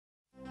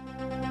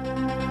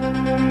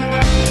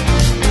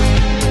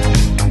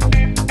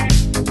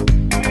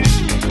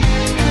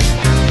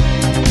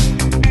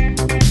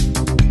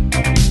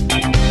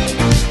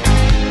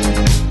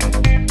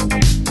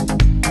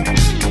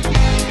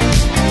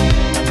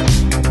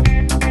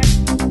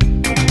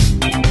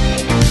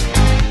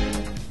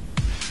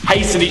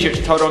City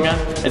Church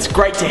Tauranga. It's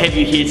great to have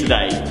you here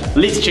today.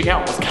 Let's check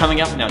out what's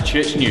coming up in our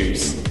church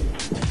news.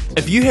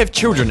 If you have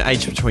children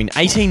aged between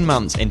 18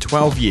 months and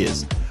 12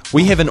 years,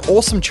 we have an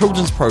awesome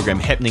children's program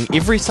happening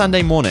every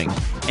Sunday morning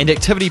and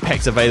activity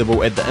packs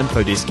available at the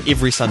info desk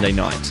every Sunday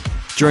night.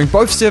 During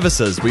both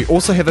services, we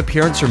also have a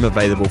parents' room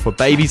available for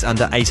babies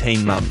under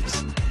 18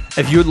 months.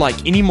 If you would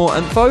like any more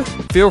info,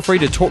 feel free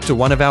to talk to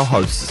one of our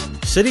hosts.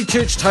 City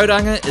Church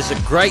Tauranga is a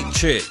great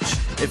church.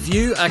 If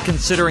you are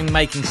considering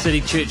making City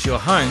Church your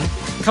home,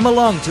 come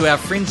along to our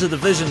Friends of the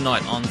Vision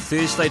night on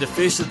Thursday the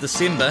 1st of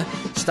December,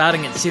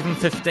 starting at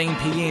 7:15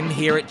 p.m.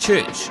 here at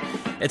church.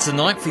 It's a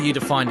night for you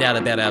to find out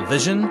about our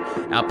vision,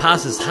 our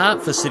pastor's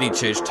heart for City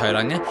Church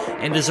Tauranga,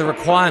 and is a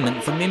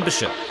requirement for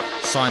membership.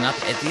 Sign up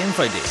at the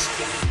info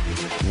desk.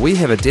 We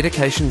have a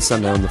dedication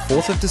Sunday on the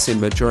 4th of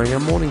December during our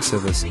morning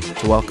service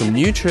to welcome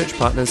new church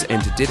partners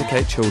and to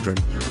dedicate children.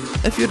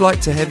 If you'd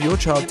like to have your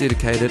child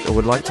dedicated or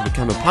would like to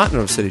become a partner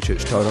of City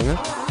Church Tauranga,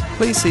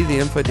 please see the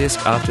info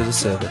desk after the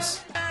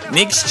service.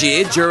 Next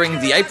year, during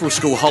the April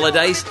school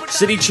holidays,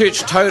 City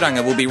Church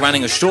Tauranga will be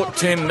running a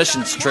short-term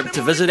missions trip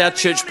to visit our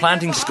church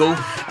planting school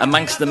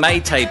amongst the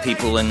Meitei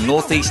people in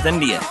northeast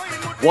India.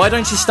 Why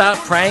don't you start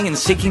praying and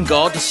seeking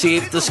God to see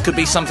if this could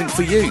be something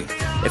for you?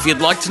 If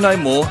you'd like to know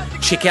more,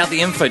 check out the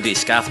info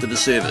desk after the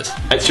service.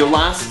 It's your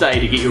last day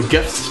to get your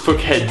gifts for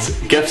kids,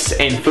 gifts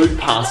and food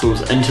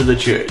parcels into the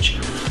church.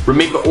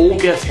 Remember, all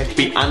gifts have to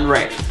be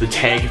unwrapped with the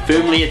tag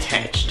firmly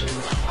attached.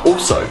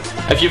 Also,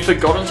 if you've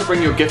forgotten to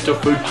bring your gift or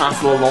food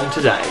parcel along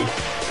today,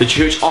 the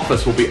church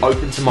office will be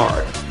open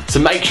tomorrow, so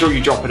make sure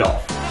you drop it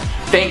off.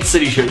 Thanks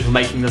City Church for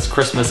making this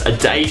Christmas a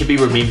day to be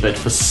remembered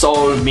for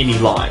so many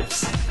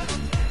lives.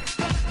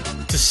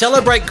 To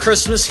celebrate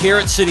Christmas here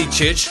at City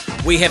Church,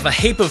 we have a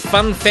heap of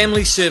fun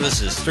family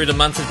services through the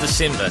month of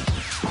December.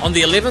 On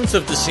the 11th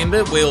of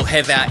December, we'll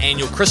have our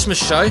annual Christmas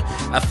show,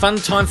 a fun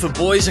time for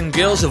boys and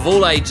girls of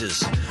all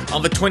ages.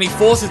 On the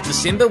 24th of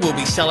December, we'll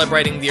be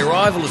celebrating the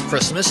arrival of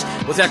Christmas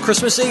with our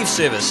Christmas Eve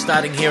service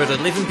starting here at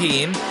 11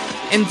 p.m.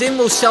 And then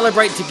we'll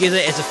celebrate together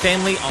as a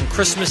family on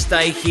Christmas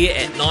Day here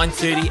at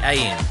 9:30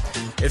 a.m.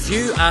 If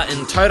you are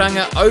in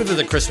Tauranga over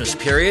the Christmas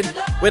period,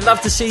 we'd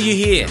love to see you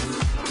here.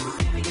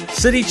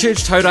 City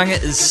Church Tauranga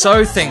is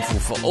so thankful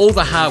for all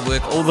the hard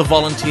work all the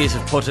volunteers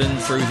have put in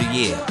through the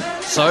year.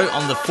 So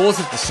on the 4th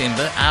of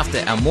December, after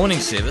our morning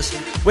service,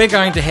 we're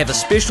going to have a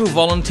special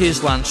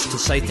volunteers lunch to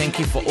say thank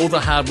you for all the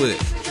hard work.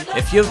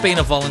 If you've been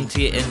a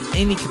volunteer in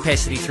any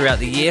capacity throughout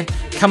the year,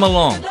 come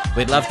along.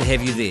 We'd love to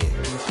have you there.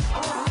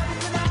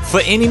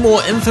 For any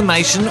more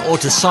information or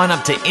to sign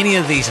up to any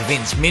of these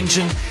events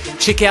mentioned,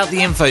 check out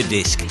the info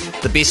desk,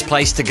 the best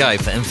place to go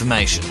for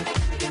information.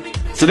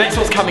 So that's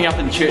what's coming up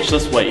in church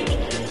this week.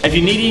 If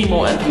you need any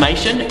more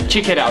information,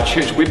 check out our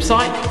church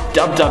website,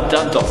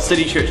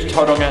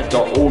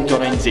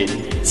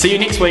 www.citychurchtauranga.org.nz. See you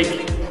next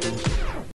week.